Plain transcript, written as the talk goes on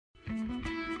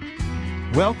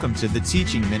Welcome to the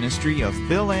teaching ministry of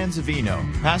Bill Anzavino,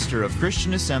 pastor of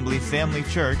Christian Assembly Family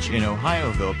Church in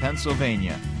Ohioville,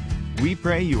 Pennsylvania. We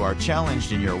pray you are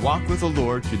challenged in your walk with the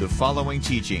Lord through the following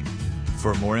teaching.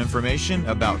 For more information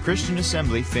about Christian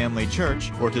Assembly Family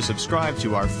Church or to subscribe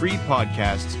to our free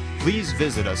podcasts, please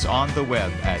visit us on the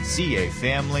web at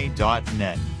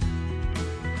cafamily.net.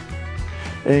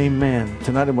 Amen.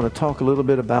 Tonight I want to talk a little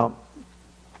bit about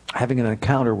having an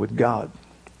encounter with God.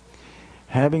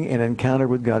 Having an encounter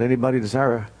with God. Anybody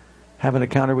desire to have an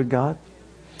encounter with God?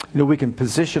 You know, we can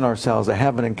position ourselves to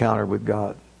have an encounter with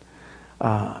God.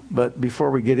 But before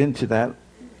we get into that,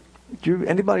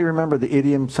 anybody remember the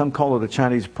idiom, some call it a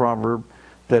Chinese proverb,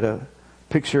 that a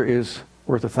picture is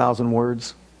worth 1,000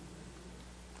 words?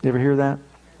 You ever hear that?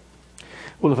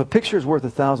 Well, if a picture is worth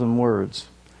 1,000 words,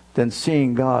 then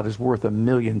seeing God is worth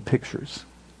 1,000,000 pictures.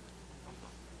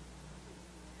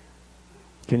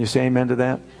 Can you say amen to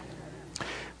that?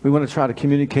 We want to try to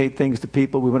communicate things to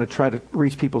people. We want to try to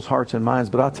reach people's hearts and minds.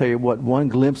 But I'll tell you what, one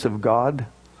glimpse of God,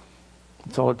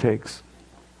 that's all it takes.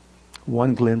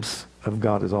 One glimpse of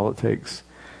God is all it takes.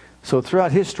 So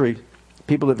throughout history,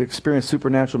 people have experienced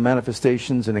supernatural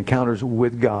manifestations and encounters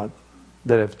with God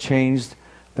that have changed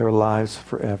their lives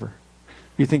forever.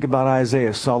 You think about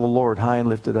Isaiah, saw the Lord high and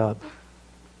lifted up.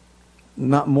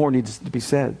 Not more needs to be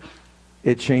said.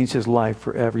 It changed his life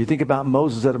forever. You think about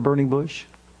Moses at a burning bush.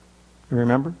 You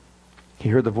remember? He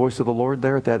heard the voice of the Lord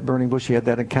there at that burning bush. He had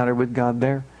that encounter with God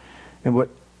there. And what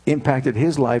impacted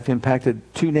his life impacted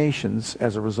two nations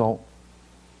as a result.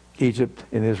 Egypt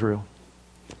and Israel.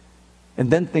 And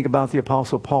then think about the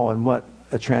Apostle Paul and what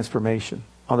a transformation.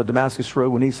 On the Damascus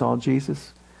Road when he saw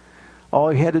Jesus, all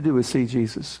he had to do was see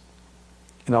Jesus.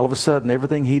 And all of a sudden,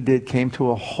 everything he did came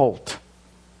to a halt.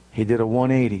 He did a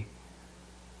 180.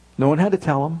 No one had to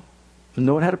tell him.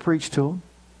 No one had to preach to him.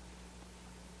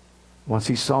 Once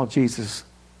he saw Jesus,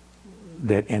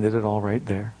 that ended it all right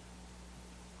there.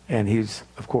 And he's,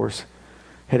 of course,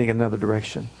 heading in another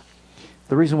direction.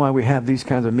 The reason why we have these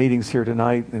kinds of meetings here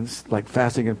tonight, and it's like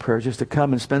fasting and prayer, just to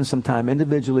come and spend some time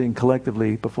individually and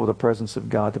collectively before the presence of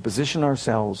God, to position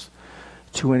ourselves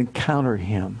to encounter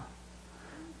Him.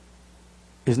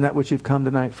 Isn't that what you've come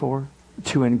tonight for?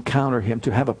 To encounter Him,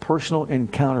 to have a personal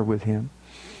encounter with Him.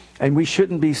 And we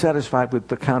shouldn't be satisfied with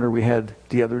the encounter we had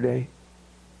the other day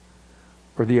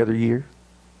or the other year.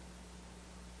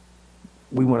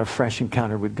 We want a fresh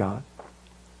encounter with God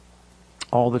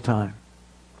all the time,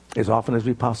 as often as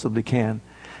we possibly can.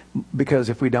 Because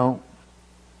if we don't,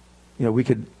 we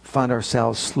could find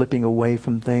ourselves slipping away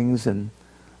from things and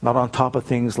not on top of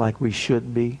things like we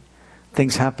should be.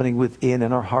 Things happening within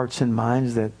in our hearts and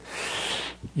minds that,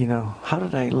 how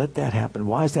did I let that happen?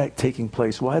 Why is that taking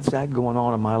place? Why is that going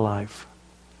on in my life?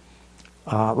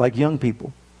 Like young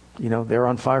people, they're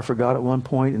on fire for God at one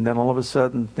point, and then all of a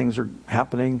sudden things are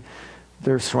happening.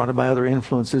 They're surrounded by other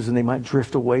influences, and they might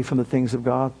drift away from the things of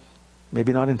God.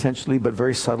 Maybe not intentionally, but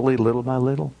very subtly, little by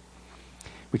little.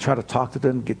 We try to talk to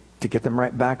them, to get them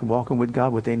right back and walking with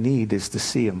God. What they need is to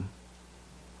see Him.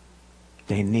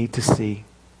 They need to see.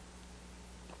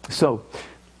 So,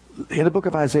 in the book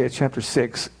of Isaiah chapter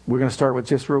 6, we're going to start with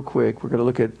just real quick. We're going to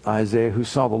look at Isaiah who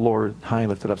saw the Lord high and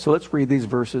lifted up. So let's read these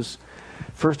verses.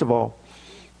 First of all,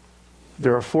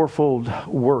 there are fourfold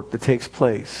work that takes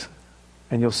place.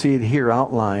 And you'll see it here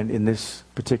outlined in this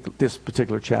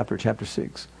particular chapter, chapter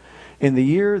 6. In the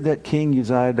year that King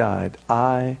Uzziah died,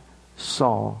 I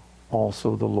saw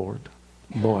also the Lord.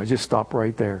 Boy, just stop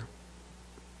right there.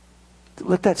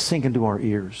 Let that sink into our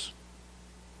ears.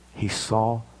 He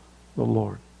saw the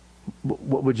Lord.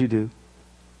 What would you do?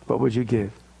 What would you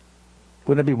give?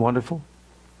 Wouldn't it be wonderful?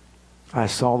 I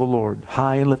saw the Lord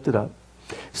high and lifted up,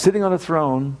 sitting on a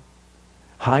throne,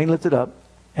 high and lifted up,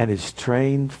 and His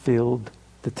train filled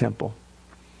the temple.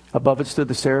 Above it stood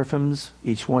the seraphims.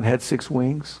 Each one had 6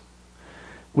 wings.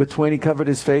 With 20 He covered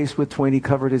His face, with 20 He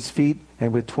covered His feet,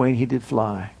 and with 20 He did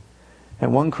fly.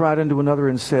 And one cried unto another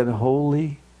and said,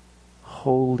 Holy,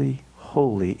 holy,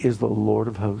 holy is the Lord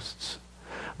of hosts.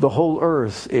 The whole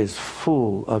earth is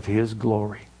full of His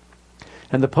glory.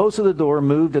 And the posts of the door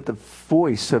moved at the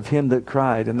voice of him that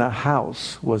cried, and the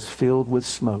house was filled with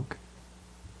smoke.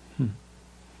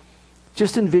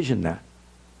 Just envision that.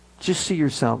 Just see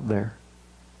yourself there.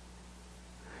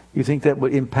 You think that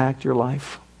would impact your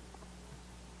life?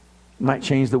 Might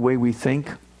change the way we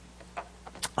think?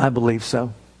 I believe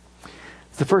so.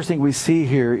 The first thing we see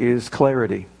here is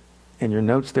clarity. In your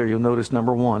notes there, you'll notice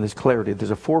number 1 is clarity.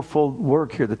 There's a fourfold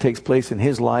work here that takes place in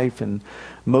his life and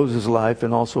Moses' life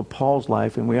and also Paul's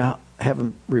life. And we have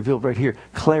them revealed right here.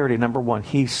 Clarity, number 1.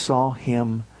 He saw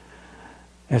Him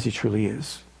as He truly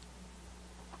is.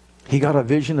 he got a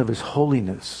vision of his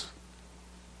holiness.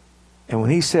 And when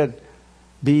he said,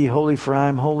 "Be ye holy, for I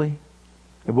am holy,"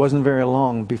 it wasn't very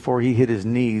long before he hit his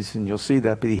knees. And you'll see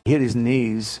that. But he hit his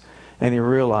knees and he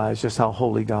realized just how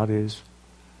holy God is.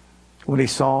 When he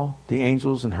saw the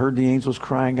angels and heard the angels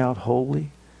crying out,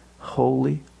 "Holy,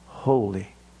 holy, holy,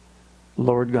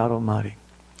 Lord God Almighty."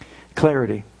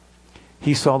 Clarity.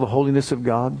 He saw the holiness of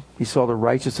God. He saw the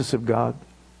righteousness of God.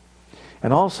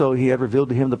 And also he had revealed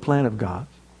to him the plan of God.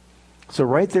 So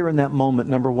right there in that moment,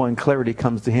 number one, clarity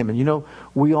comes to him. And you know,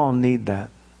 we all need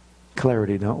that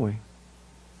clarity, don't we?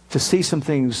 To see some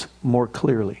things more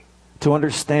clearly, to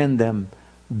understand them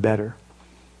better.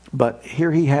 But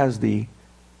here he has the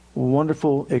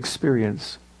wonderful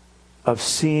experience of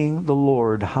seeing the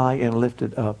Lord high and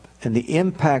lifted up. And the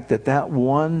impact that that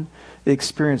one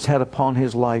experience had upon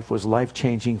his life was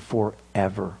life-changing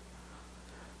forever.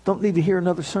 Don't need to hear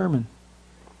another sermon.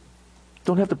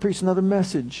 Don't have to preach another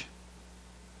message.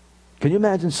 Can you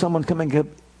imagine someone coming up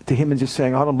to him and just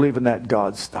saying, "I don't believe in that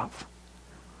God stuff"?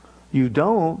 You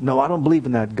don't? No, I don't believe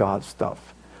in that God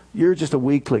stuff. You're just a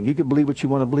weakling. You can believe what you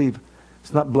want to believe.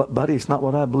 It's not, buddy, it's not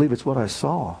what I believe, it's what I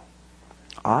saw.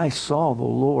 I saw the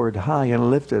Lord high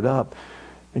and lifted up.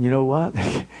 And you know what?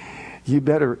 You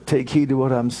better take heed to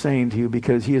what I'm saying to you,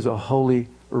 because he is a holy,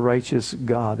 righteous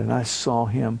God. And I saw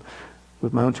him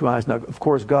with my own two eyes. Now, of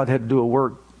course, God had to do a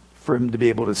work for him to be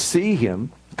able to see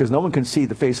him, because no one can see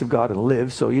the face of God and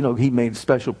live. So, you know, he made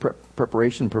special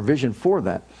preparation, provision for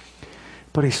that.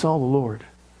 But he saw the Lord.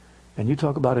 And you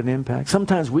talk about an impact.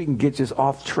 Sometimes we can get just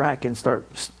off track and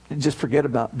just forget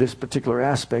about this particular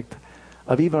aspect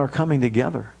of even our coming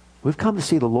together. We've come to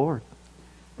see the Lord.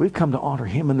 We've come to honor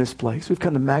him in this place. We've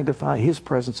come to magnify his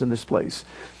presence in this place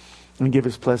and give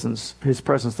his presence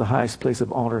the highest place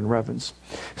of honor and reverence.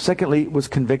 Secondly, was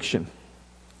conviction.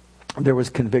 There was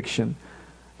conviction.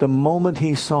 The moment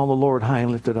he saw the Lord high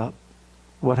and lifted up,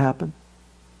 what happened?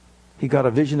 He got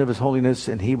a vision of his holiness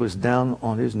and he was down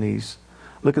on his knees.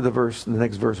 Look at the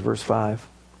next verse, verse 5.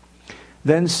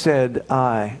 Then said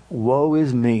I, "Woe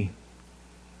is me."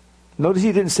 Notice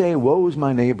he didn't say, "Woe is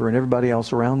my neighbor and everybody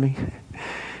else around me."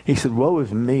 He said, "Woe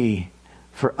is me,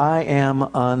 for I am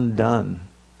undone,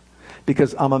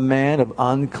 because I'm a man of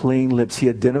unclean lips." He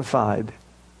identified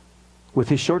with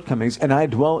his shortcomings. "And I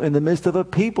dwell in the midst of a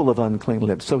people of unclean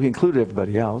lips." So he included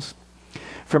everybody else.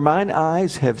 "For mine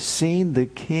eyes have seen the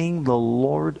King, the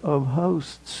Lord of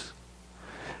hosts."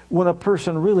 When a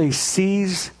person really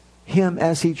sees him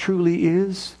as he truly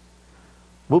is,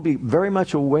 we'll be very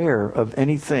much aware of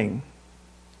anything,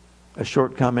 a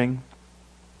shortcoming,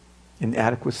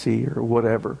 inadequacy, or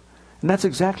whatever. And that's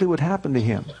exactly what happened to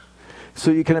him. So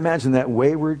you can imagine that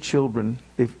wayward children,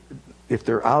 if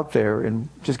they're out there and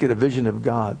just get a vision of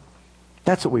God,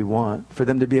 that's what we want, for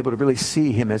them to be able to really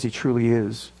see him as he truly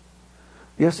is.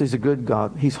 Yes, he's a good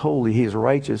God. He's holy. He is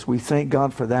righteous. We thank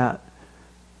God for that.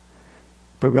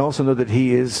 But we also know that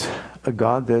he is a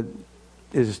God that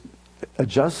is a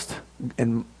just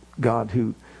and God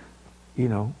who, you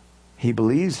know, he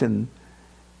believes in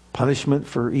punishment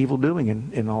for evil doing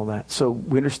and all that. So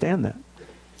we understand that.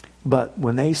 But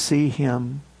when they see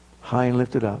him high and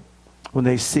lifted up, when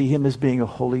they see him as being a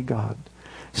holy God,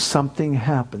 something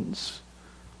happens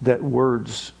that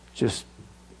words just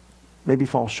maybe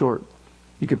fall short.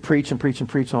 You can preach and preach and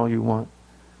preach all you want.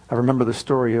 I remember the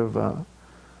story of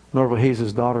Norval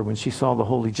Hayes' daughter when she saw the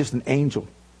holy, just an angel.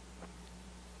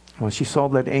 When she saw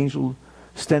that angel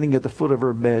standing at the foot of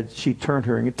her bed, she turned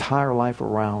her entire life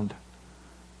around.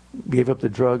 Gave up the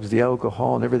drugs, the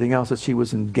alcohol, and everything else that she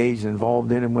was engaged and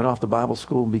involved in, and went off to Bible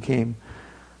school and became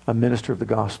a minister of the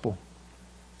gospel.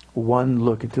 One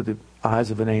look into the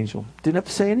eyes of an angel. Didn't have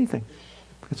to say anything.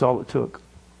 That's all it took.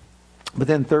 But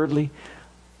then thirdly,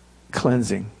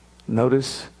 cleansing.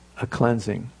 Notice a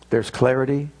cleansing. There's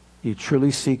clarity. You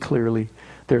truly see clearly.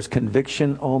 There's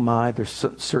conviction. Oh my, there's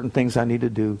certain things I need to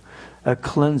do. A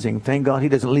cleansing. Thank God he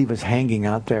doesn't leave us hanging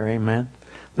out there. Amen.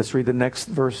 Let's read the next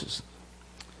verses.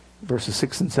 Verses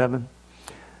 6 and 7.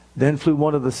 Then flew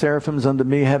one of the seraphims unto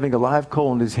me, having a live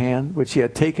coal in his hand, which he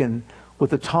had taken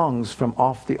with the tongs from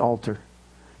off the altar.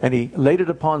 And he laid it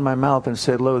upon my mouth and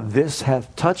said, Lo, this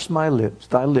hath touched my lips,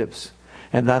 thy lips,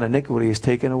 and thine iniquity is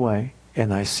taken away,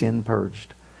 and thy sin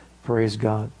purged. Praise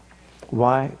God.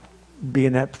 Why be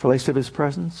in that place of his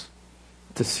presence?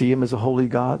 To see him as a holy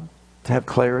God, to have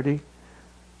clarity,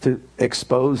 to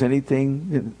expose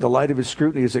anything. The light of his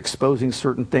scrutiny is exposing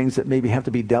certain things that maybe have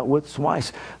to be dealt with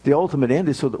twice. The ultimate end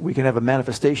is so that we can have a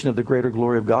manifestation of the greater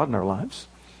glory of God in our lives.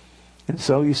 And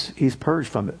so he's purged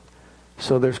from it.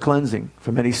 So there's cleansing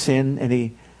from any sin,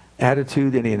 any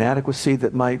attitude, any inadequacy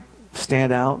that might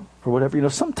stand out or whatever. You know,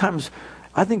 sometimes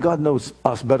I think God knows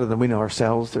us better than we know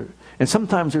ourselves. And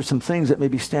sometimes there's some things that may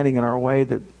be standing in our way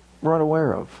that we're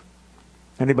unaware of.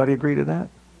 Anybody agree to that?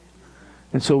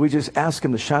 And so we just ask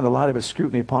Him to shine a light of His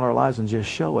scrutiny upon our lives and just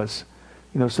show us,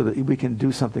 so that we can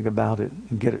do something about it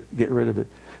and get rid of it.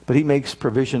 But He makes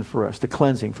provision for us, the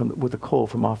cleansing with the coal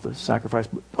from off the sacrifice.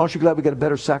 Aren't you glad we got a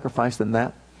better sacrifice than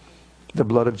that? The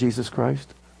blood of Jesus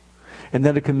Christ. And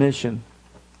then the commission.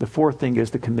 The fourth thing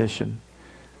is the commission.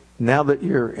 Now that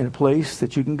you're in a place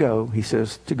that you can go, He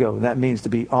says to go. And that means to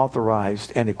be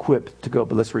authorized and equipped to go.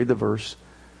 But let's read the verse.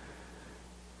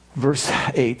 Verse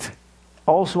 8.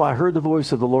 Also I heard the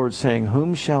voice of the Lord saying,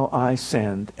 Whom shall I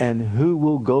send, and who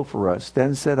will go for us?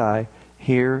 Then said I,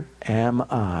 Here am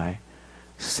I.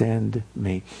 Send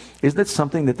me. Isn't it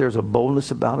something that there's a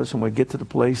boldness about us when we get to the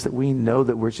place that we know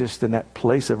that we're just in that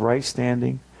place of right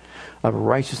standing, of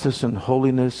righteousness and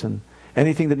holiness, and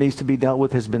anything that needs to be dealt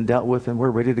with has been dealt with, and we're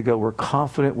ready to go. We're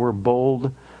confident. We're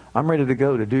bold. I'm ready to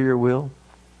go to do your will,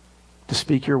 to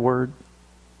speak your word,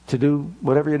 to do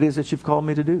whatever it is that you've called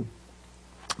me to do.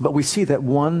 But we see that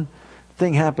one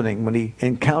thing happening when he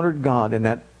encountered God in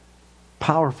that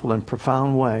powerful and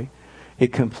profound way.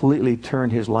 It completely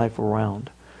turned his life around.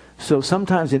 So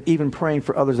sometimes in even praying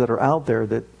for others that are out there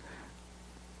that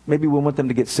maybe we want them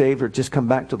to get saved or just come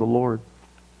back to the Lord.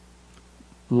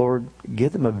 Lord,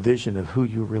 give them a vision of who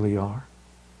you really are.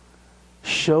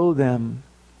 Show them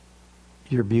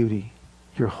your beauty,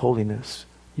 your holiness,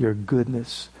 your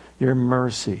goodness, your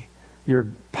mercy, your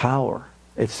power,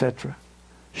 etc.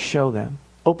 Show them.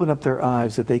 Open up their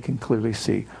eyes that they can clearly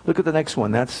see. Look at the next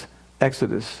one. That's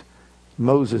Exodus.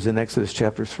 Moses in Exodus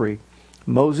chapter 3.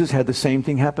 Moses had the same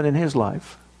thing happen in his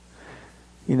life.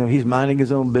 He's minding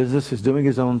his own business. He's doing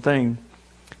his own thing.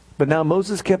 But now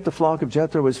Moses kept the flock of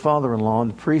Jethro, his father-in-law,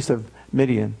 and the priest of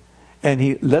Midian. And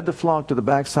he led the flock to the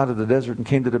backside of the desert and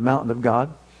came to the mountain of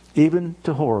God, even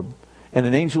to Horeb. And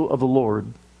an angel of the Lord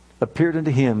appeared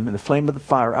unto him in the flame of the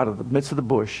fire out of the midst of the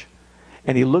bush.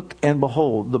 And he looked, and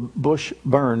behold, the bush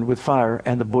burned with fire,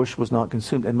 and the bush was not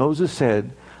consumed. And Moses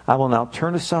said, I will now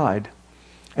turn aside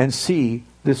and see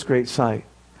this great sight,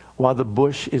 while the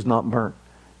bush is not burnt.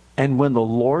 And when the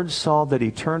Lord saw that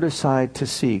he turned aside to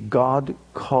see, God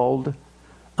called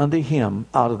unto him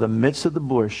out of the midst of the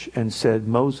bush and said,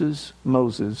 Moses,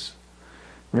 Moses.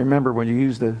 Remember, when you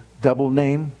use the double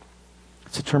name,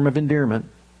 it's a term of endearment.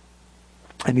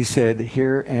 And he said,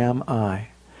 Here am I.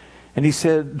 And he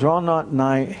said, Draw not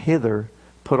nigh hither,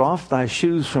 put off thy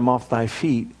shoes from off thy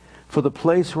feet, for the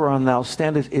place whereon thou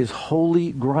standest is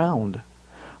holy ground.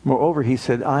 Moreover, he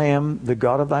said, I am the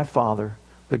God of thy father,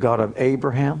 the God of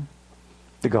Abraham,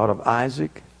 the God of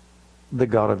Isaac, the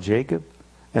God of Jacob.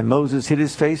 And Moses hid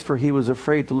his face, for he was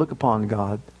afraid to look upon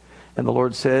God. And the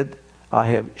Lord said, I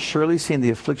have surely seen the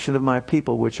affliction of my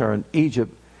people which are in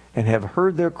Egypt, and have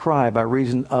heard their cry by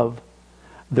reason of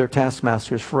their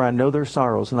taskmasters, for I know their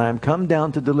sorrows, and I am come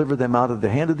down to deliver them out of the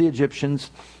hand of the Egyptians,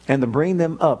 and to bring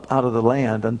them up out of the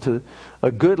land unto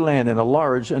a good land, and a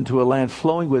large, unto a land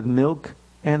flowing with milk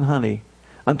and honey,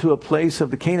 unto a place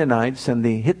of the Canaanites and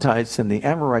the Hittites and the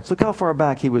Amorites. Look how far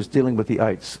back he was dealing with the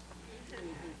ites,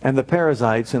 and the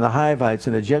Perizzites and the Hivites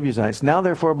and the Jebusites. Now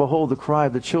therefore, behold, the cry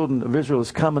of the children of Israel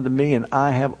is come unto me, and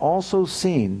I have also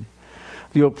seen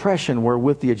the oppression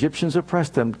wherewith the Egyptians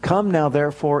oppressed them. Come now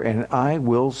therefore, and I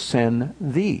will send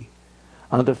thee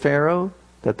unto Pharaoh,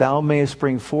 that thou mayest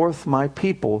bring forth my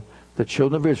people, the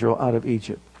children of Israel, out of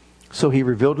Egypt. So he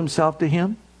revealed himself to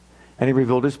him, and he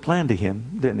revealed his plan to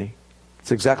him, didn't he?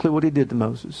 It's exactly what he did to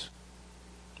Moses.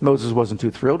 Moses wasn't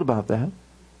too thrilled about that,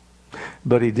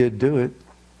 but he did do it.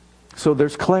 So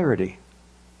there's clarity.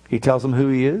 He tells them who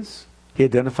he is. He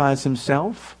identifies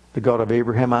himself, the God of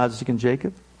Abraham, Isaac, and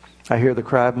Jacob. I hear the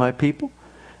cry of my people.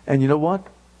 And you know what?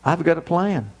 I've got a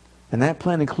plan. And that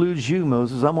plan includes you,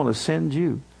 Moses. I'm going to send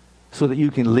you so that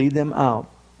you can lead them out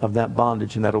of that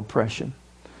bondage and that oppression.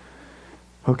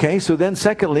 Okay, so then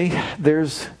secondly,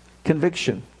 there's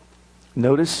conviction.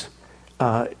 Notice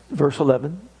verse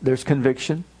 11. There's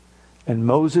conviction. And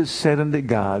Moses said unto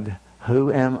God,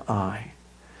 Who am I,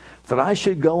 that I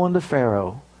should go unto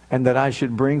Pharaoh, and that I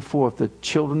should bring forth the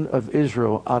children of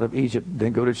Israel out of Egypt?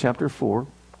 Then go to chapter 4.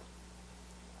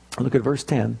 Look at verse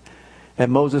 10.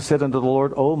 And Moses said unto the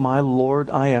Lord, O my Lord,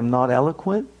 I am not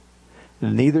eloquent,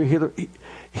 neither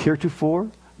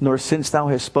heretofore, nor since thou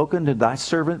hast spoken to thy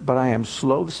servant, but I am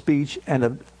slow of speech and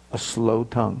of a slow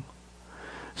tongue.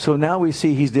 So now we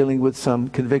see he's dealing with some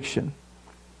conviction.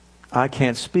 I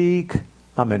can't speak,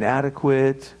 I'm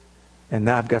inadequate, and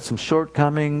now I've got some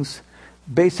shortcomings.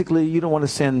 Basically, you don't want to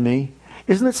send me.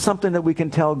 Isn't it something that we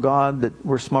can tell God that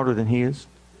we're smarter than he is?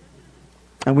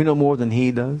 And we know more than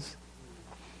he does?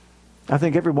 I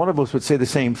think every one of us would say the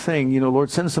same thing. Lord,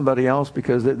 send somebody else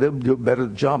because they'll do a better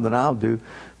job than I'll do.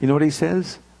 You know what he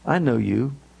says? I know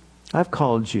you. I've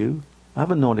called you.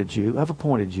 I've anointed you. I've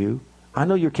appointed you. I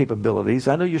know your capabilities.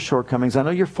 I know your shortcomings. I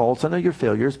know your faults. I know your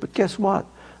failures. But guess what?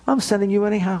 I'm sending you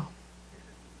anyhow.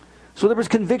 So there was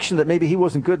conviction that maybe he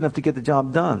wasn't good enough to get the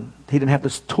job done. He didn't have the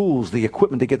tools, the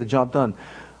equipment to get the job done.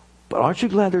 But aren't you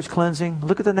glad there's cleansing?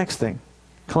 Look at the next thing.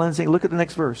 Cleansing. Look at the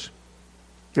next verse.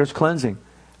 There's cleansing.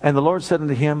 And the Lord said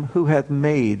unto him, who hath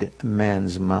made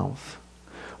man's mouth?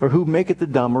 Or who maketh the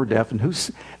dumb or deaf,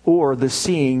 and or the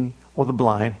seeing or the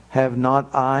blind? Have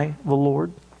not I the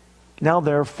Lord? Now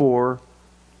therefore,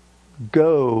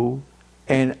 go,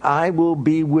 and I will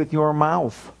be with your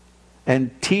mouth,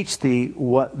 and teach thee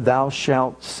what thou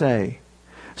shalt say.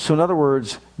 So in other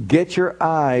words, get your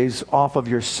eyes off of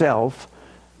yourself,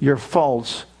 your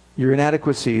faults, your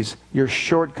inadequacies, your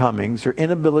shortcomings, your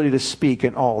inability to speak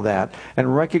and all that,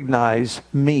 and recognize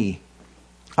me.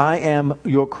 I am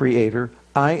your creator.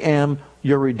 I am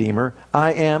your redeemer.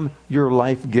 I am your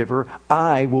life giver.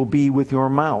 I will be with your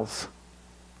mouth.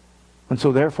 And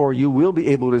so therefore you will be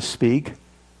able to speak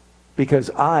because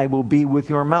I will be with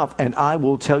your mouth and I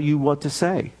will tell you what to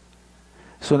say.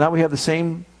 So now we have the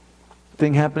same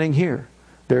thing happening here.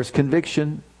 There's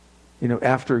conviction,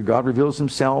 after God reveals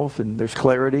himself, and there's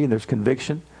clarity and there's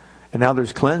conviction. And now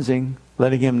there's cleansing,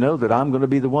 letting him know that I'm going to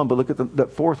be the one. But look at the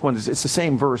fourth one. It's the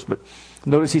same verse, but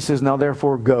notice he says, now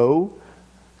therefore go.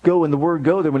 Go, and the word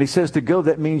go there, when he says to go,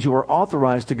 that means you are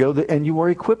authorized to go and you are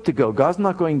equipped to go. God's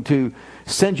not going to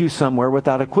send you somewhere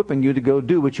without equipping you to go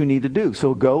do what you need to do.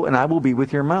 So go, and I will be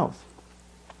with your mouth.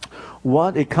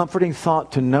 What a comforting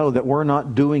thought to know that we're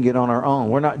not doing it on our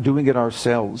own. We're not doing it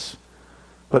ourselves.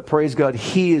 But praise God,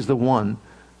 he is the one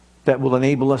that will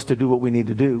enable us to do what we need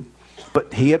to do.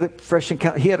 But he had a fresh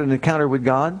encounter. He had an encounter with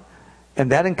God,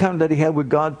 and that encounter that he had with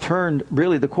God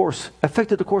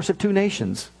affected the course of two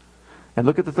nations. And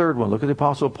look at the third one. Look at the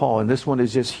Apostle Paul. And this one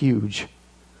is just huge.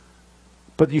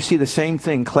 But you see the same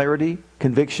thing. Clarity,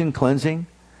 conviction, cleansing,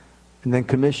 and then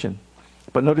commission.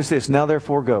 But notice this. Now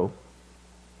therefore go.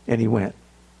 And he went.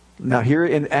 Now here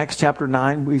in Acts chapter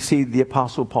 9, we see the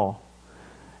Apostle Paul.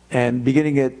 And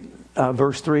beginning at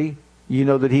verse 3, you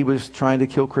know that he was trying to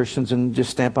kill Christians and just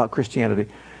stamp out Christianity.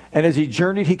 And as he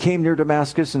journeyed, he came near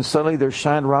Damascus, and suddenly there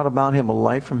shined round about him a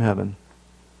light from heaven.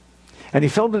 And he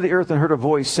fell to the earth and heard a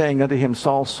voice saying unto him,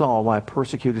 Saul, Saul, why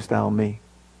persecutest thou me?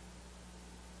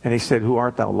 And he said, Who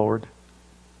art thou, Lord?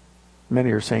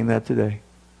 Many are saying that today.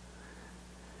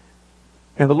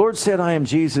 And the Lord said, I am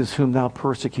Jesus whom thou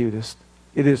persecutest.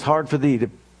 It is hard for thee to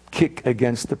kick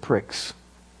against the pricks.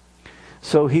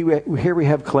 So here we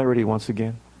have clarity once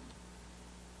again.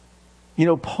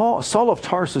 Saul of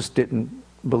Tarsus didn't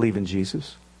believe in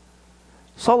Jesus.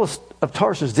 Saul of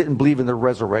Tarsus didn't believe in the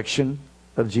resurrection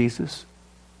of Jesus.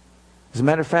 As a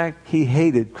matter of fact, he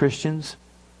hated Christians.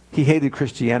 He hated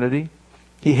Christianity.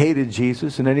 He hated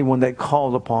Jesus and anyone that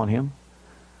called upon him.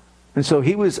 And so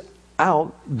he was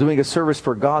out doing a service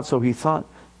for God, so he thought,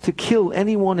 to kill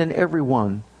anyone and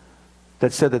everyone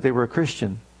that said that they were a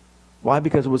Christian. Why?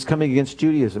 Because it was coming against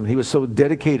Judaism. He was so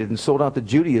dedicated and sold out to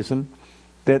Judaism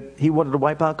that he wanted to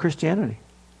wipe out Christianity.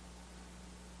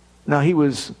 Now, he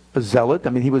was a zealot.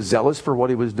 He was zealous for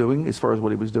what he was doing, as far as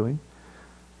what he was doing.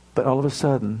 But all of a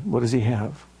sudden, what does he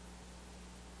have?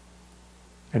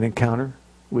 An encounter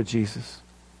with Jesus.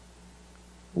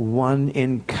 One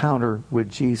encounter with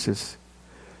Jesus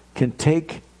can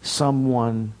take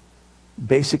someone,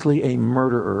 basically a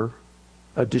murderer,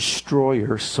 a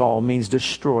destroyer, Saul means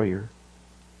destroyer,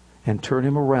 and turn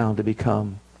him around to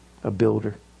become a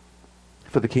builder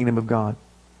for the kingdom of God.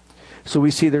 So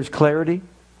we see there's clarity,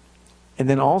 and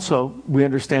then also we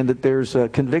understand that there's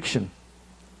conviction.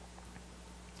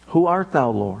 Who art thou,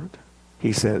 Lord?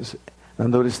 He says. Now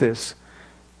notice this.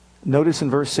 Notice in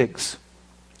verse 6.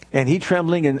 And he,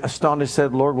 trembling and astonished,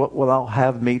 said, Lord, what wilt thou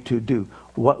have me to do?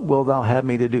 What wilt thou have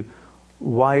me to do?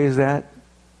 Why is that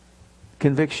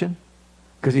conviction?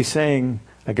 Because he's saying,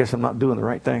 I guess I'm not doing the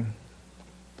right thing.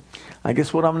 I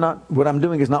guess what I'm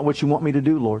doing is not what you want me to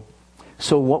do, Lord.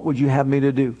 So what would you have me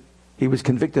to do? He was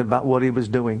convicted about what he was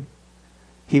doing.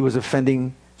 He was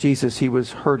offending Jesus. He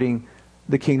was hurting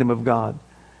the kingdom of God.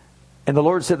 And the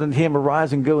Lord said unto him,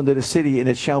 Arise and go into the city, and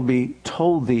it shall be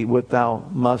told thee what thou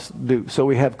must do. So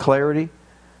we have clarity.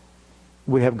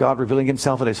 We have God revealing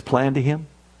himself and his plan to him.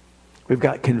 We've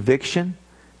got conviction.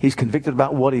 He's convicted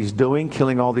about what he's doing,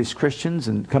 killing all these Christians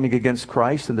and coming against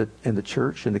Christ and the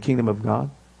church and the kingdom of God.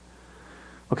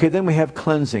 Okay, then we have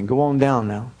cleansing. Go on down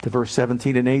now to verse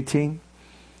 17 and 18.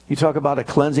 You talk about a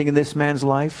cleansing in this man's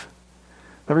life.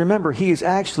 Now remember, he is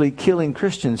actually killing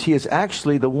Christians. He is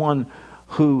actually the one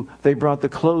who they brought the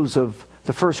clothes of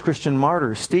the first Christian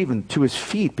martyr, Stephen, to his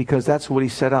feet, because that's what he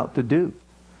set out to do.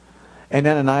 And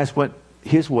Ananias went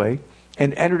his way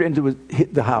and entered into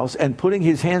the house, and putting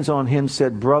his hands on him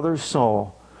said, Brother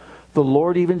Saul, the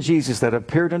Lord, even Jesus, that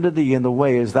appeared unto thee in the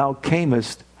way as thou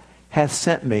camest, hath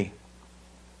sent me,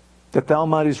 that thou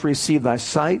mightest receive thy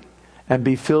sight and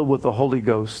be filled with the Holy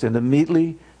Ghost. And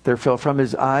immediately there fell from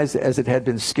his eyes as it had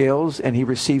been scales, and he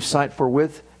received sight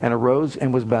forthwith, and arose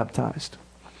and was baptized.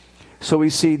 So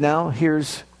we see now,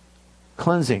 here's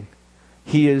cleansing.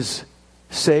 He is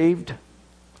saved.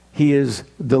 He is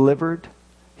delivered.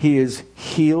 He is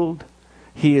healed.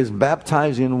 He is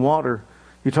baptized in water.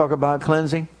 You talk about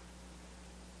cleansing?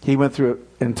 He went through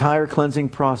an entire cleansing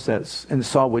process and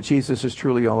saw what Jesus is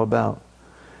truly all about.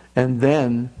 And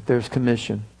then there's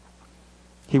commission.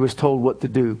 He was told what to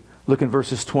do. Look in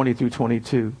verses 20 through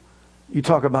 22. You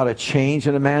talk about a change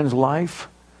in a man's life.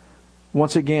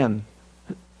 Once again,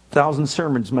 1,000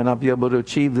 sermons may not be able to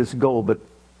achieve this goal, but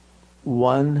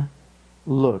one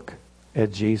look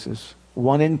at Jesus,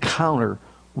 one encounter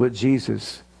with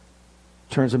Jesus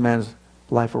turns a man's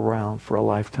life around for a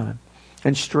lifetime.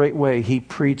 And straightway he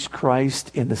preached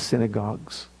Christ in the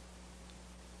synagogues.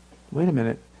 Wait a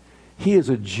minute. He is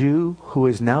a Jew who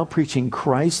is now preaching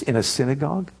Christ in a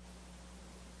synagogue?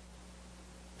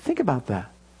 Think about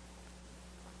that.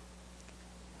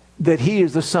 That he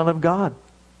is the Son of God.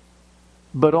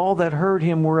 But all that heard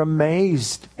him were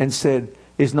amazed and said,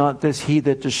 Is not this he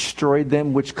that destroyed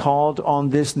them which called on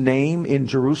this name in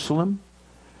Jerusalem,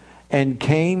 and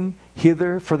came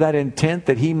hither for that intent,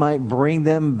 that he might bring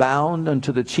them bound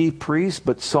unto the chief priests?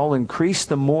 But Saul increased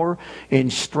the more in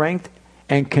strength,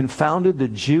 and confounded the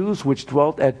Jews which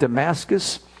dwelt at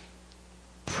Damascus,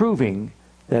 proving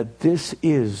that this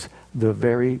is the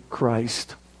very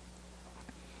Christ.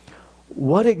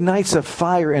 What ignites a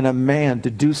fire in a man to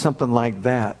do something like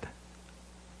that?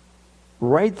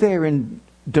 Right there in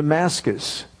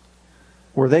Damascus,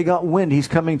 where they got wind he's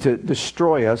coming to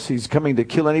destroy us, he's coming to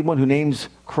kill anyone who names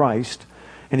Christ,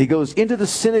 and he goes into the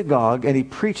synagogue and he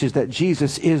preaches that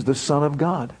Jesus is the Son of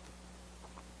God,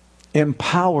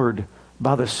 empowered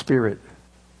by the Spirit.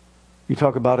 You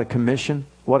talk about a commission.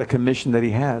 What a commission that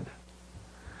he had.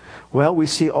 Well, we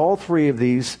see all three of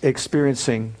these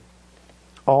experiencing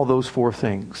all those four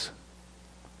things.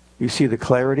 You see the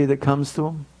clarity that comes to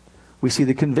them. We see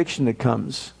the conviction that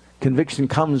comes. Conviction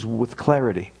comes with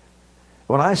clarity.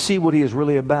 When I see what he is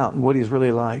really about and what he is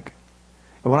really like,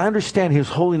 and when I understand his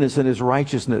holiness and his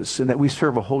righteousness, and that we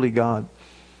serve a holy God,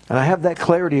 and I have that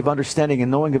clarity of understanding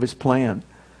and knowing of his plan,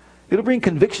 it'll bring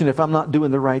conviction if I'm not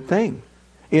doing the right thing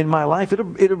in my life.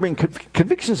 It'll bring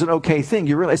conviction is an okay thing.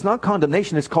 You realize it's not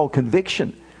condemnation, it's called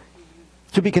conviction.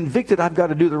 To be convicted, I've got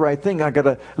to do the right thing. I've got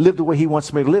to live the way he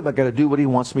wants me to live. I've got to do what he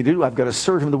wants me to do. I've got to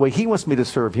serve him the way he wants me to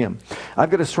serve him. I've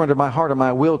got to surrender my heart and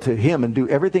my will to him and do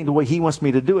everything the way he wants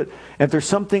me to do it. And if there's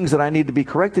some things that I need to be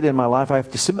corrected in my life, I have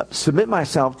to submit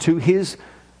myself to his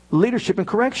leadership and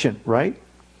correction, right?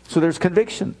 So there's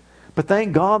conviction. But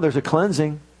thank God there's a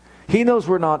cleansing. He knows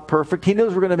we're not perfect. He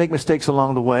knows we're going to make mistakes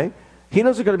along the way. He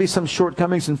knows there are going to be some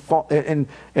shortcomings and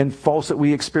faults that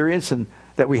we experience and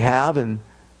that we have, and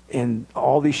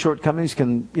all these shortcomings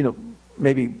can,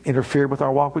 maybe interfere with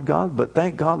our walk with God. But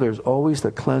thank God there's always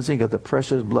the cleansing of the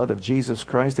precious blood of Jesus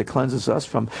Christ that cleanses us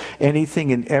from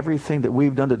anything and everything that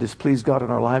we've done to displease God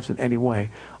in our lives in any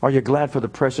way. Are you glad for the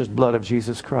precious blood of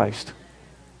Jesus Christ?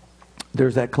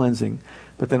 There's that cleansing.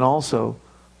 But then also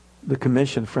the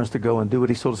commission for us to go and do what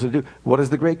he told us to do. What is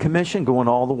the Great Commission? Go in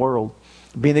all the world.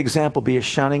 Be an example. Be a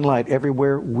shining light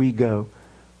everywhere we go.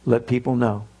 Let people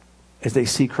know as they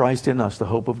see Christ in us, the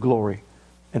hope of glory,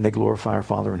 and they glorify our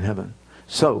Father in heaven.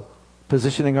 So,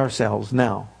 positioning ourselves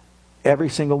now, every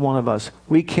single one of us,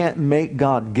 we can't make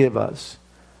God give us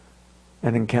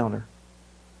an encounter.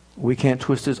 We can't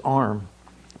twist his arm.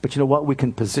 But you know what? We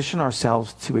can position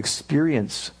ourselves to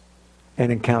experience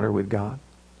an encounter with God.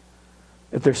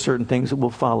 If there's certain things that will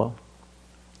follow.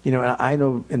 And I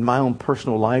know in my own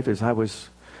personal life, as I was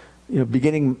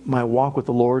beginning my walk with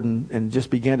the Lord and just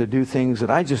began to do things that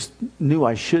I just knew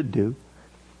I should do,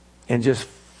 and just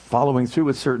following through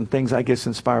with certain things, I guess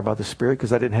inspired by the Spirit,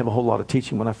 because I didn't have a whole lot of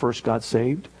teaching when I first got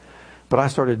saved. But I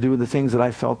started doing the things that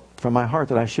I felt from my heart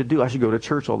that I should do. I should go to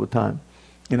church all the time.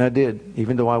 And I did,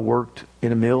 even though I worked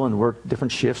in a mill and worked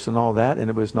different shifts and all that, and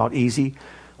it was not easy.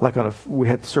 Like we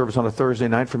had service on a Thursday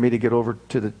night. For me to get over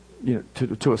to the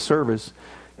to a service,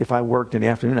 if I worked in the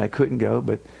afternoon, I couldn't go.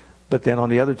 But then on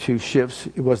the other two shifts,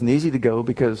 it wasn't easy to go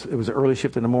because it was an early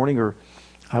shift in the morning, or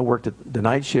I worked at the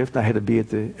night shift. I had to be at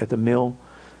the mill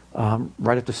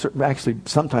right after, actually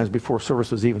sometimes before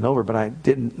service was even over, but I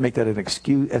didn't make that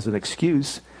as an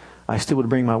excuse. I still would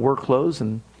bring my work clothes,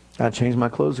 and I'd change my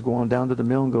clothes to go on down to the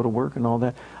mill and go to work and all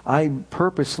that. I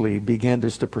purposely began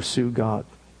just to pursue God.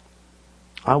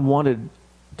 I wanted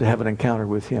to have an encounter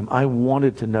with Him. I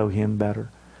wanted to know Him better.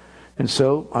 And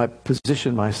so I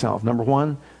positioned myself. Number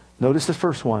one, notice the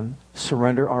first one,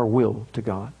 surrender our will to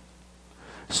God.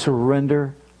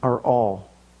 Surrender our all,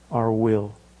 our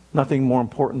will. Nothing more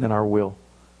important than our will.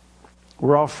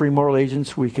 We're all free moral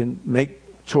agents. We can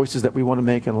make choices that we want to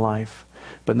make in life.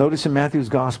 But notice in Matthew's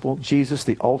gospel, Jesus,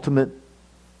 the ultimate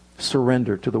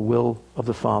surrender to the will of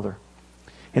the Father.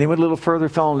 And he went a little further,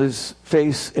 fell on his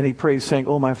face, and he prayed, saying,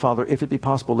 "Oh, my Father, if it be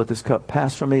possible, let this cup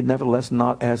pass from me. Nevertheless,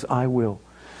 not as I will,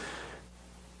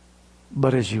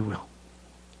 but as you will."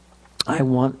 I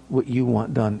want what you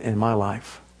want done in my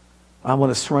life. I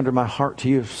want to surrender my heart to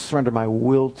you, surrender my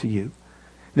will to you.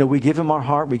 You know, we give Him our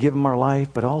heart, we give Him our life,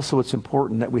 but also it's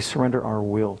important that we surrender our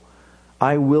will.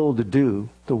 I will to do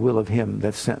the will of Him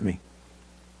that sent me.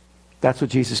 That's what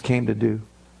Jesus came to do.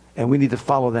 And we need to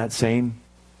follow that same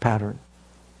pattern.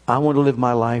 I want to live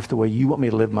my life the way you want me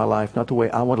to live my life, not the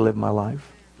way I want to live my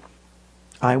life.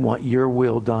 I want your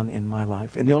will done in my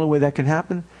life. And the only way that can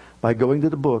happen, by going to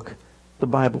the book, the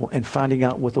Bible, and finding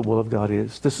out what the will of God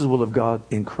is. This is the will of God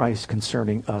in Christ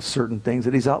concerning certain things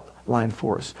that He's outlined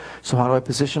for us. So how do I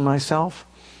position myself?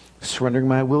 Surrendering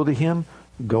my will to Him,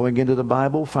 going into the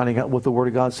Bible, finding out what the Word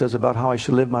of God says about how I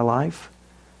should live my life,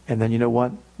 and then you know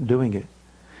what? Doing it.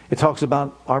 It talks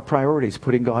about our priorities,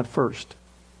 putting God first,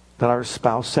 that our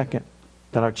spouse second,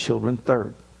 that our children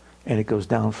third, and it goes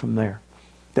down from there.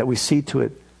 That we see to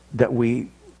it that we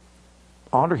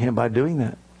honor Him by doing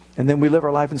that. And then we live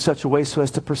our life in such a way so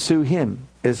as to pursue Him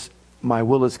as my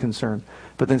will is concerned.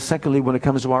 But then secondly, when it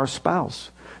comes to our spouse,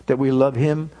 that we love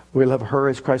him, we love her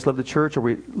as Christ loved the church, or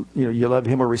you love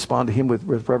him or respond to him with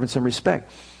reverence and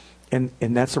respect. And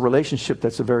that's a relationship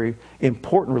that's a very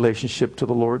important relationship to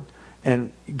the Lord.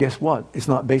 And guess what? It's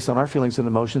not based on our feelings and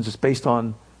emotions. It's based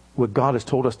on what God has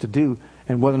told us to do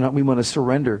and whether or not we want to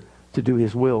surrender to do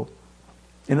His will.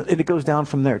 And it goes down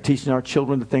from there, teaching our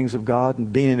children the things of God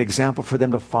and being an example for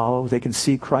them to follow. They can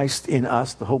see Christ in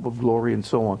us, the hope of glory, and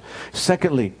so on.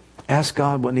 Secondly, ask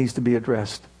God what needs to be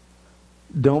addressed.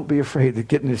 Don't be afraid to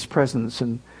get in His presence.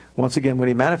 And once again, when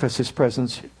He manifests His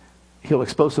presence, He'll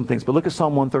expose some things. But look at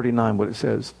Psalm 139, what it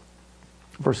says.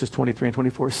 Verses 23 and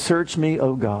 24. Search me,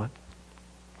 O God,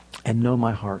 and know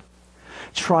my heart.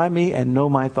 Try me and know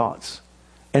my thoughts.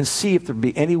 And see if there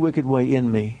be any wicked way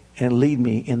in me, and lead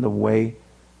me in the way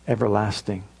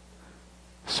everlasting.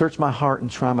 Search my heart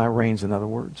and try my reins, in other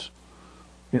words.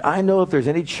 And I know if there's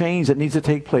any change that needs to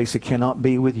take place, it cannot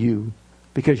be with you.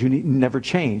 Because you never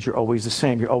change. You're always the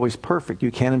same. You're always perfect.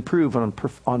 You can't improve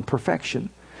on perfection.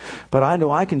 But I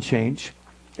know I can change.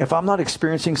 If I'm not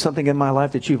experiencing something in my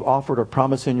life that you've offered or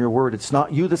promised in your word, it's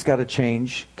not you that's got to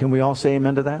change. Can we all say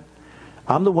amen to that?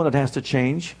 I'm the one that has to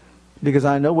change because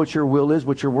I know what your will is,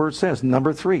 what your word says.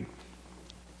 Number 3,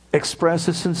 express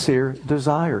a sincere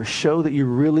desire. Show that you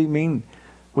really mean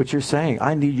what you're saying.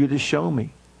 I need you to show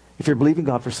me. If you're believing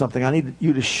God for something, I need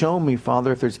you to show me,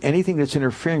 Father, if there's anything that's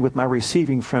interfering with my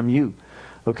receiving from you.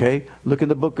 Okay? Look in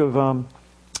the book of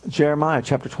Jeremiah,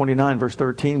 chapter 29, verse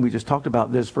 13. We just talked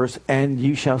about this verse. And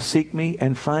you shall seek me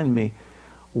and find me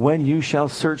when you shall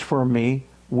search for me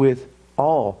with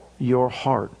all your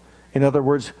heart. In other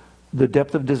words, the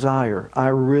depth of desire. I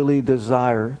really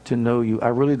desire to know you. I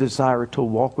really desire to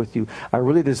walk with you. I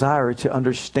really desire to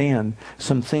understand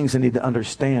some things I need to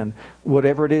understand.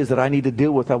 Whatever it is that I need to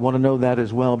deal with, I want to know that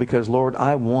as well. Because, Lord,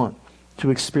 I want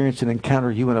to experience and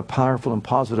encounter you in a powerful and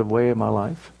positive way in my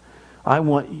life. I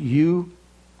want you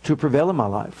to prevail in my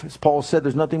life. As Paul said,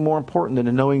 there's nothing more important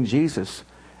than knowing Jesus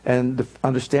and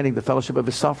understanding the fellowship of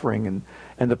His suffering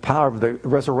and the power of the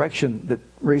resurrection that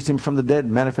raised Him from the dead,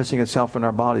 manifesting itself in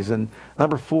our bodies. And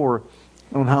number 4,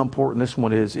 on how important this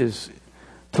one is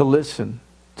to listen.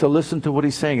 To listen to what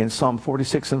He's saying in Psalm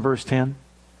 46 and verse 10.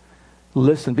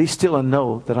 Listen, be still and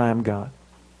know that I am God.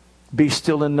 Be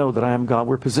still and know that I am God.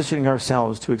 We're positioning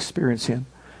ourselves to experience Him.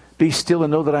 Be still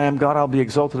and know that I am God. I'll be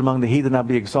exalted among the heathen. I'll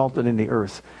be exalted in the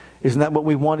earth. Isn't that what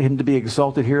we want? Him to be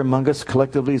exalted here among us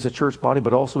collectively as a church body,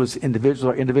 but also as individuals,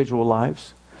 our individual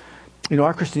lives. You know,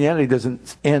 our Christianity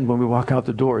doesn't end when we walk out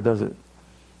the door, does it?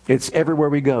 It's everywhere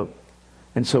we go.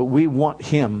 And so we want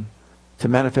Him to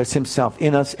manifest Himself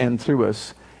in us and through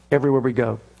us everywhere we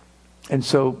go. And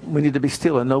so we need to be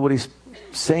still and know what He's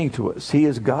saying to us. He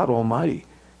is God Almighty.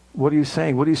 What are you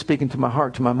saying? What are you speaking to my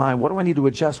heart, to my mind? What do I need to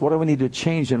adjust? What do I need to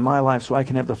change in my life so I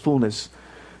can have the fullness,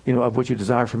 of what you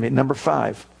desire from me? Number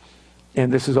 5.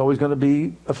 And this is always going to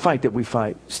be a fight that we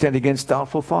fight. Stand against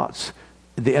doubtful thoughts.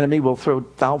 The enemy will throw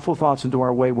doubtful thoughts into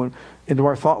our way, into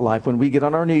our thought life. When we get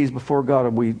on our knees before God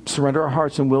and we surrender our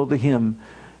hearts and will to Him,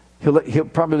 He'll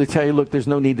probably tell you, look, there's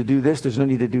no need to do this. There's no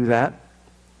need to do that.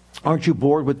 Aren't you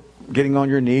bored with getting on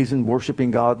your knees and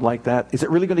worshiping God like that? Is it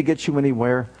really going to get you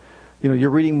anywhere? You're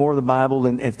reading more of the Bible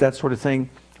and that sort of thing.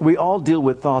 We all deal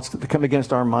with thoughts that come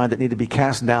against our mind that need to be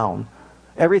cast down.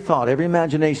 Every thought, every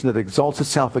imagination that exalts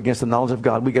itself against the knowledge of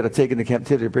God, we got to take into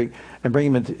captivity and bring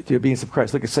him into the obedience of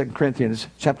Christ. Look at 2 Corinthians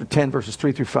chapter 10, verses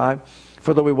 3 through 5.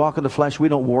 For though we walk in the flesh, we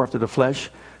don't war after the flesh.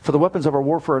 For the weapons of our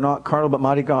warfare are not carnal, but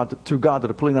mighty God, through God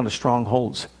that are pulling down the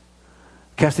strongholds,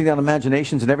 casting down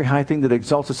imaginations and every high thing that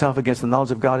exalts itself against the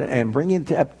knowledge of God, and bringing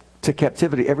to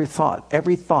captivity every thought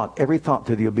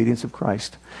to the obedience of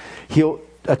Christ. He'll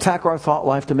attack our thought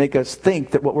life to make us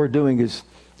think that what we're doing is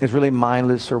really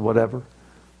mindless or whatever.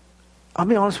 I'll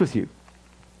be honest with you.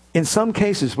 In some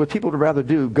cases, what people would rather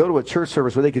do, go to a church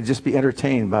service where they could just be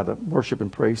entertained by the worship and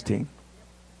praise team.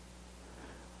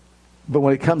 But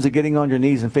when it comes to getting on your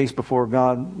knees and face before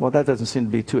God, well, that doesn't seem to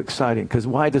be too exciting. Because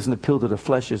why doesn't it appeal to the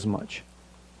flesh as much?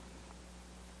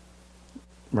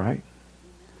 Right?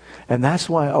 And that's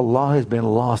why a lot has been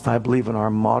lost, I believe, in our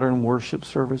modern worship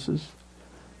services.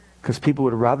 Because people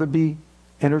would rather be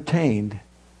entertained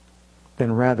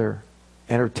than rather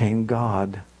entertain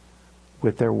God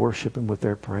with their worship and with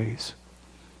their praise.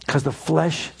 Because the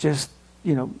flesh just,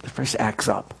 the flesh acts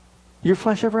up. Your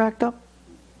flesh ever act up?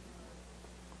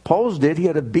 Paul's did. He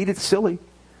had to beat it silly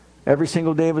every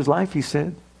single day of his life, he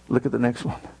said. Look at the next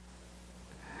one.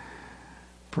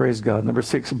 Praise God. Number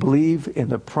 6, believe in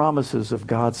the promises of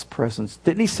God's presence.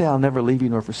 Didn't he say, I'll never leave you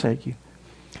nor forsake you?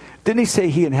 Didn't he say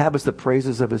he inhabits the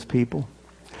praises of his people?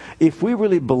 If we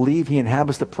really believe he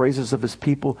inhabits the praises of his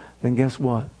people, then guess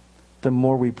what? The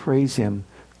more we praise him,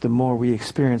 the more we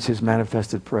experience his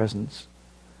manifested presence.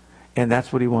 And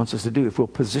that's what he wants us to do. If we'll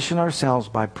position ourselves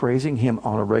by praising him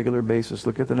on a regular basis.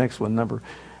 Look at the next one,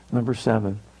 number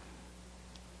 7.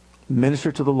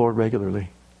 Minister to the Lord regularly.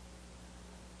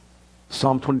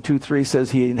 Psalm 22:3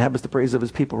 says he inhabits the praise of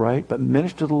his people, right? But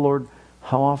minister to the Lord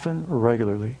how often?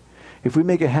 Regularly. If we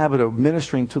make a habit of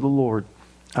ministering to the Lord,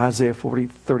 Isaiah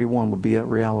 40:31 will be a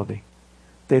reality.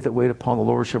 They that wait upon the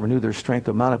Lord shall renew their strength.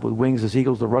 They'll mount up with wings as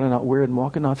eagles. They'll run and not weary and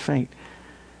walk and not faint.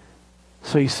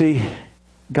 So you see,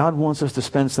 God wants us to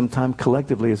spend some time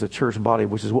collectively as a church body,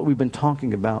 which is what we've been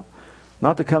talking about.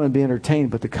 Not to come and be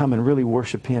entertained, but to come and really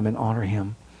worship him and honor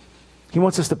him. He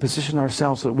wants us to position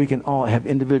ourselves so that we can all have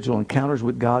individual encounters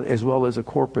with God as well as a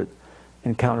corporate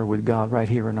encounter with God right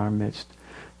here in our midst.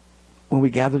 When we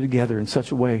gather together in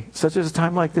such a way, such as a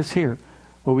time like this here,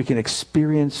 where we can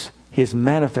experience his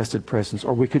manifested presence,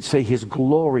 or we could say his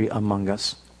glory among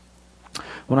us.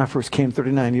 When I first came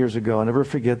 39 years ago, I'll never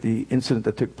forget the incident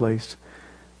that took place.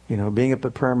 Being up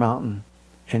at Prayer Mountain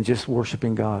and just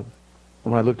worshiping God.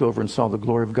 And when I looked over and saw the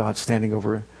glory of God standing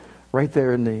over right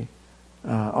there in the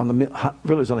really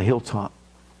it was on a hilltop.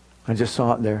 I just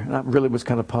saw it there, and I really was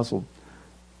kind of puzzled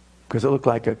because it looked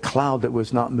like a cloud that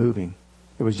was not moving.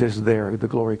 It was just there, the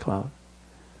glory cloud.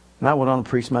 And I went on and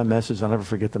preached my message. I'll never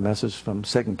forget the message from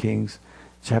 2 Kings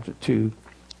chapter 2.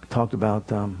 It talked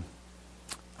about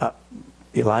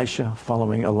Elisha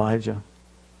following Elijah.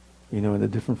 In the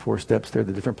different 4 steps there,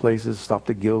 the different places. Stopped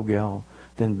at Gilgal,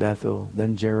 then Bethel,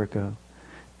 then Jericho,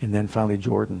 and then finally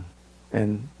Jordan.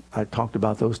 And I talked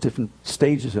about those different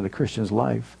stages in a Christian's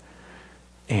life.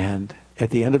 And at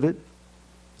the end of it,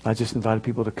 I just invited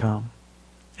people to come.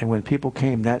 And when people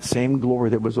came, that same glory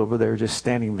that was over there, just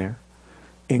standing there,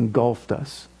 engulfed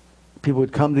us. People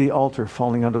would come to the altar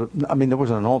falling under there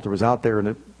wasn't an altar. It was out there in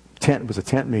a tent. It was a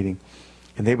tent meeting.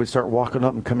 And they would start walking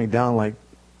up and coming down like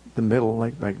the middle,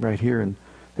 like right here. And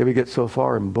they would get so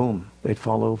far and boom, they'd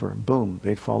fall over. And boom,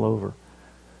 they'd fall over.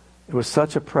 It was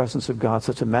such a presence of God,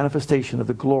 such a manifestation of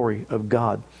the glory of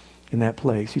God in that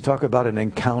place. You talk about an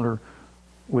encounter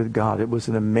with God. It was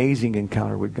an amazing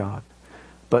encounter with God.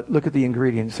 But look at the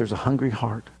ingredients. There's a hungry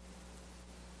heart.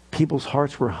 People's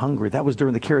hearts were hungry. That was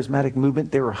during the charismatic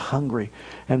movement. They were hungry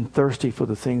and thirsty for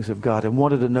the things of God and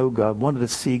wanted to know God, wanted to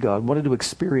see God, wanted to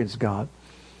experience God.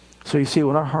 So you see,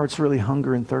 when our hearts really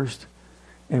hunger and thirst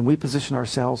and we position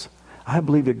ourselves, I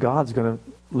believe that God's going to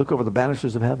look over the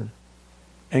banisters of heaven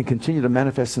and continue to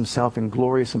manifest himself in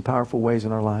glorious and powerful ways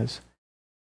in our lives.